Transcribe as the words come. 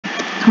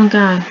Oh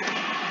God.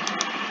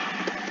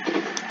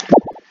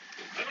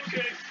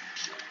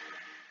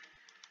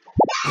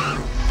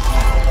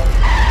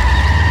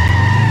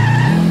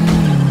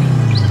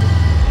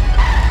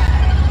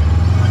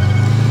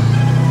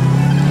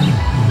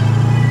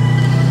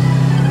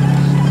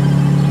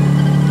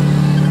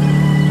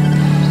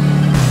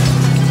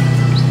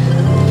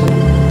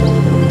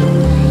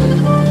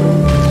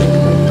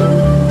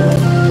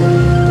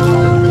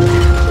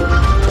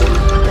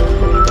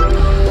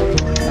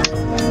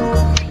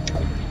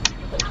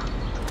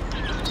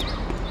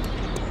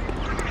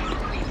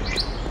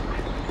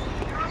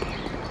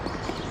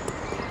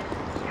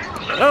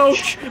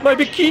 Ouch! My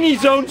bikini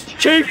zone's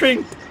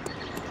chafing!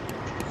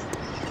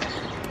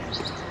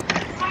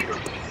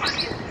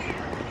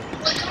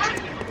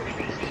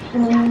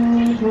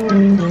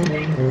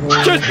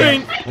 Chest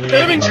pain!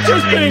 Having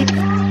chest pain!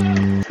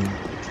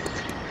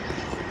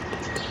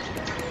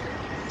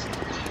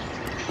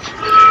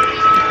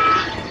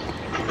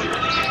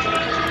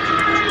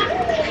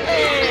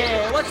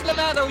 Hey, what's the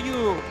matter with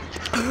you?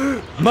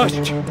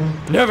 Must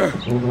never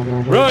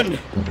run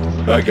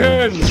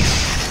again!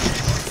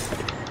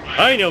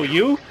 I know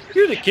you!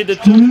 You're the kid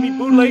that sold me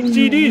bootleg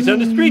CDs on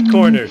the street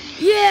corner!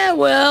 Yeah,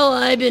 well,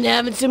 I've been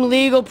having some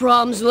legal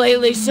problems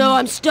lately, so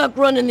I'm stuck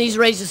running these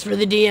races for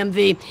the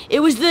DMV. It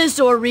was this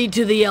or read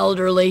to the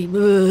elderly.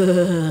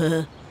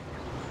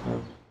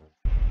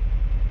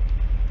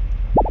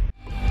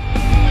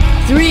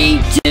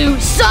 3, 2,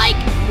 psych!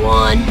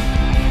 1.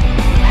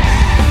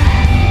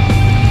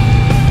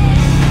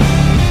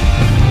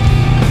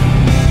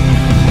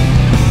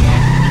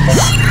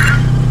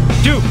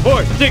 2,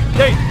 4, 6,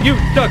 8, you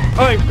suck,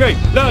 I'm great,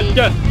 la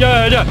da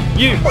da da,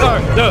 you are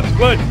the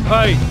one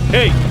I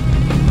hate.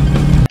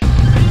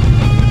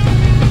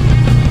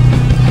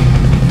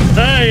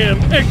 I am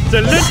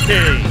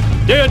excelente!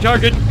 Stay on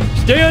target,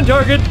 stay on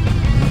target.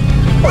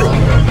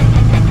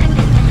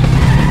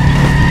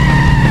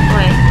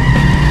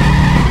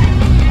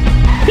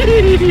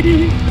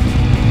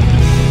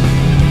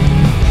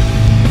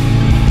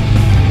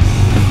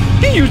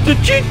 He used the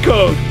cheat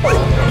code!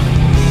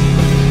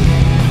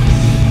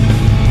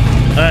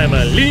 I'm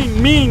a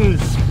lean, mean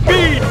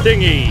speed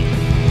thingy!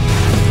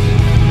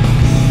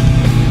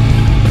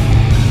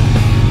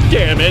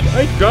 Damn it,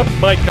 I dropped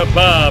my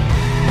kebab!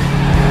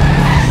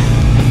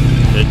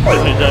 As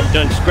soon as I'm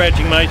done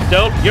scratching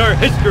myself, you're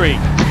history!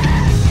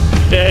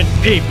 And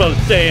people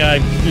say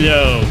I'm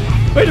slow!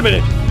 Wait a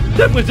minute,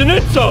 that was an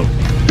insult!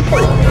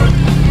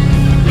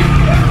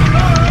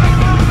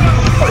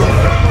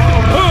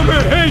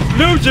 Homer hates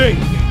losing!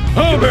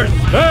 Homer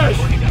smash!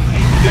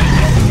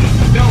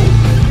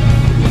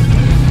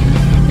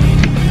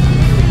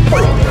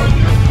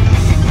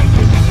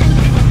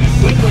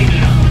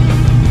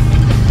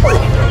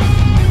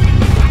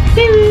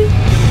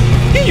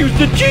 He used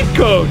the cheat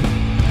code!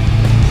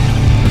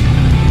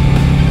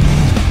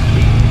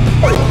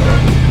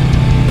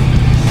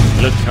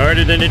 Looks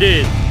harder than it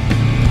is.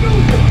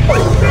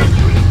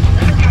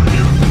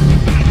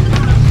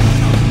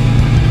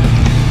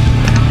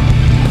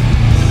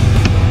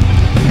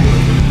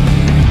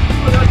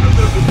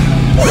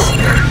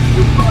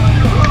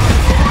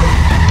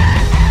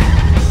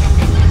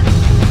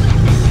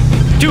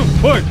 Two,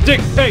 4,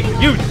 6, 8,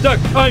 you suck,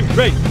 I'm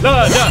great,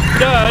 la da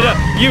da da,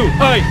 you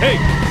I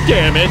hate.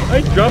 Damn it,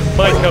 I dropped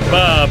my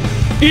kebab.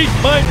 Eat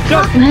my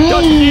duck,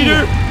 dust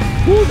eater!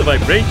 Ooh, the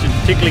vibration's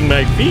tickling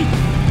my feet.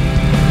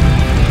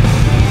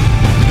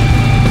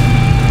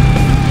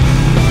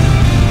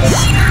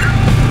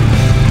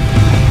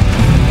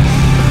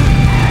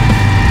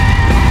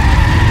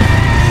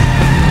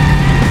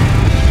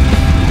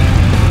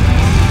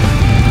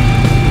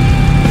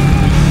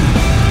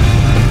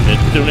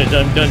 As soon as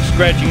I'm done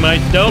scratching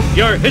myself,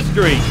 you're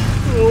history.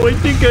 Oh, I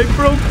think I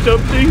broke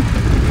something.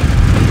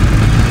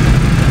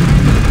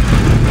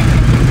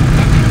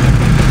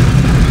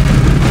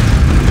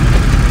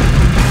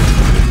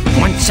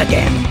 Once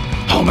again,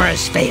 Homer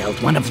has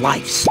failed one of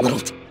life's little...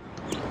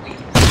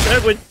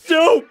 That was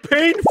so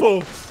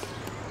painful.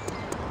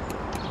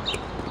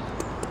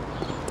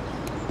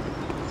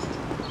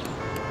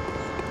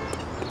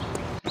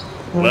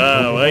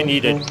 Wow, I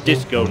need a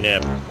disco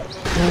nap.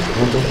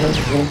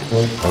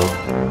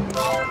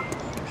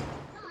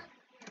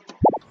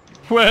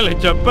 Well,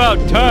 it's about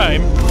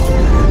time.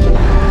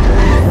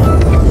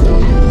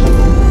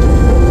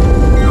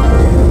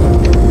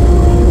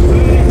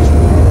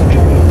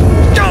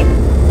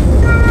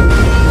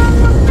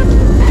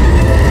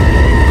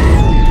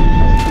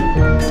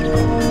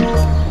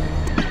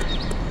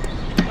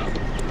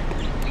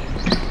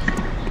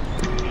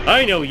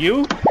 I know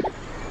you.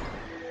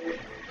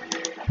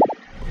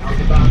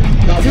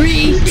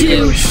 3,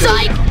 2,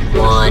 psych!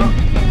 1.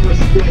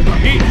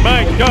 Eat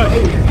my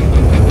dust.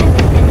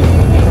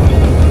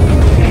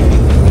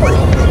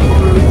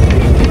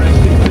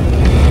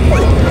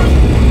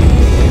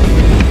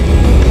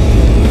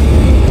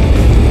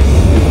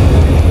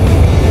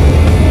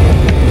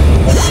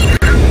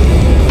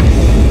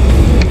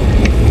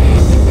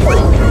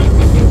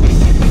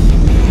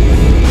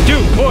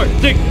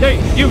 6, 8,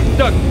 you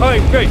suck,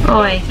 I'm great,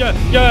 Oi.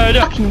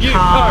 Fucking You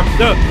car. are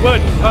the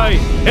one I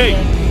hate.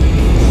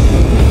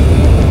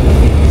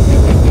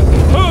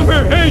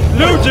 Homer hates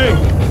losing.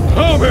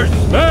 Homer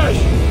smash.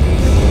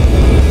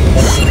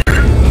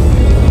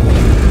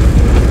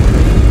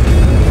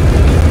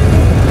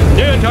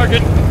 Stay on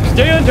target.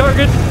 Stay on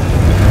target.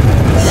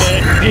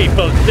 And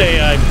people say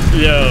I'm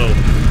slow.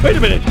 Wait a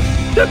minute.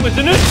 That was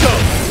an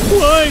insult.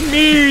 Why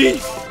me?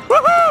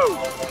 Woohoo!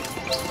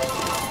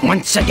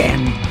 Once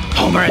again,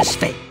 Homer has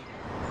failed.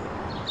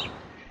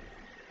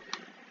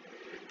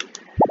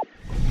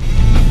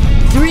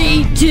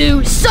 3,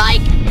 2,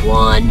 psych!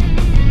 1.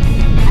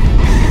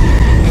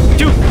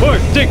 2, 4,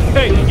 6,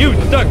 8. You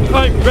suck.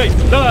 I'm great.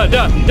 Da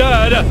da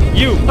da da.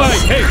 You I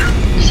hate.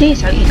 See,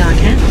 so you don't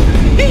care.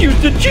 He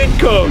used a cheat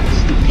code.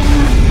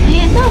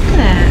 Yeah, look at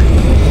that.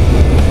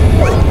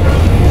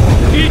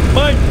 Eat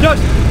my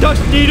dust,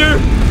 dust eater.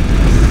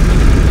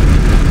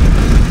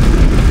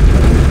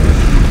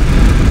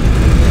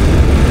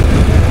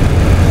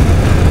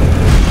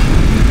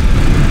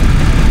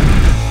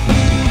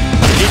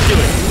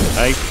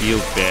 I feel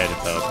bad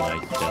about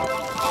myself.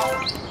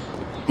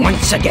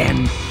 Once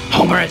again,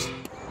 Homer has...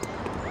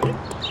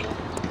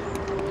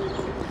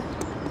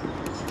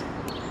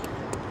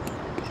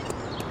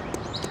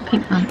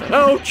 Pink one.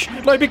 Ouch!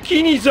 My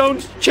bikini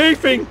zone's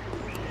chafing!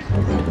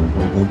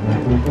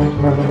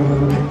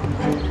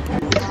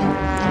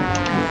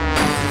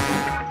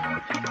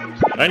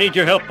 I need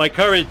your help. My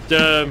car is,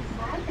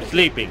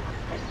 sleeping.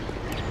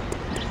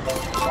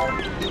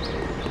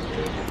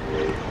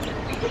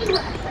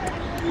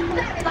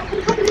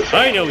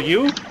 I know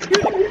you.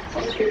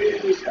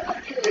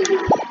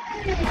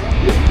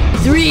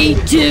 3,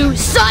 2,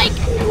 psych!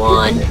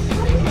 1.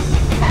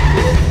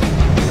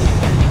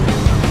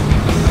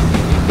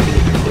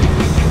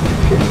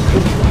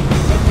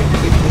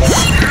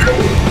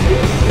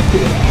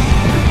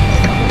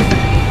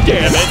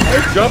 Damn it,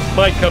 I dropped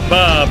my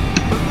kebab.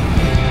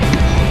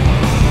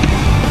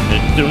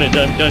 As soon as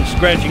I'm done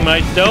scratching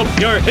myself,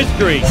 you're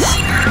history.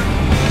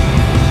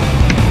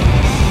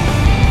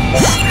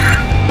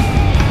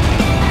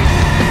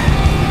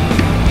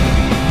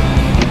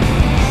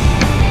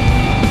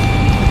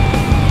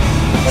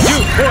 You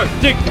 4,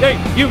 6,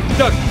 8, you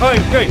suck,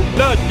 I'm great,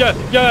 da da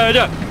da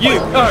da, you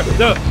are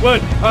the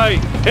one I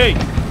hate.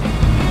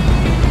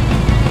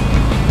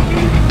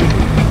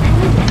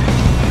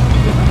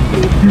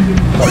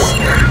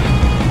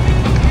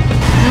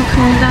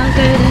 Okay, that'll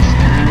go this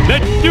time.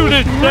 Let's do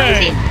this Why is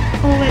thing! it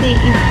already,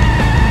 you know?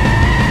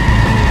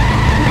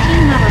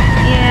 Fucking mother.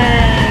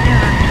 Yeah, go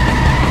on.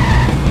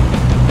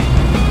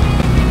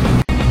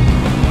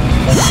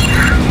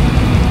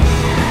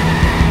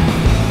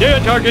 Stay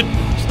on target!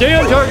 Stay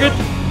on target!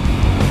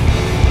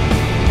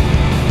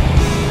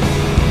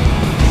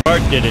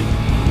 Bart did it.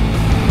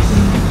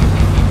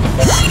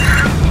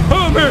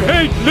 Homer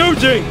hates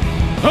losing!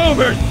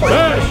 Homer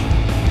smash!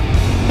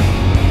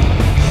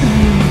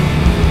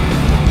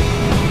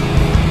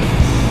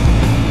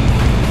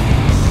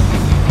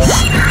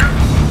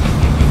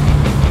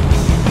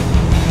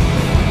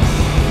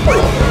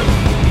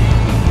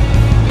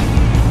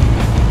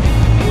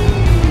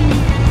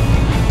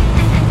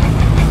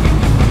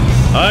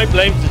 I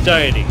blame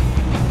society.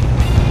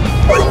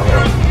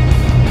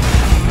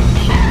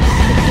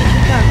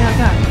 Go, go,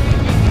 go.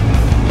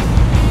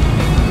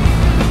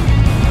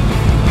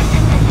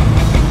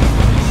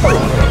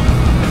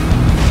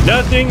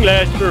 Nothing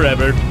lasts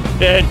forever,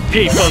 and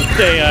people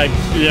say I'm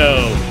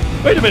slow.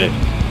 Wait a minute,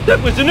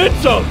 that was an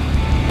insult!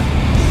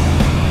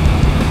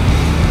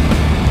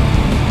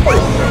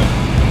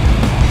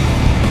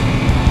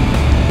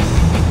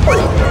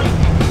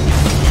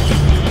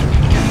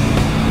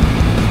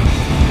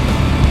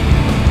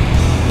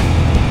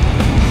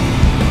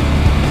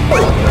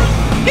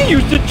 He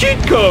used a cheat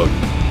code!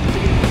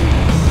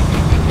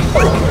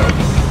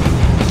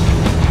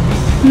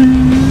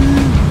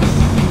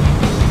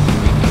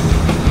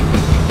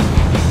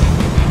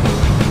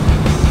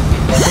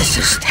 This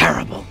is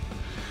terrible.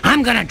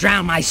 I'm gonna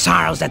drown my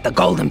sorrows at the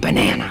Golden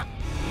Banana.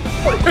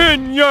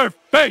 In your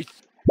face!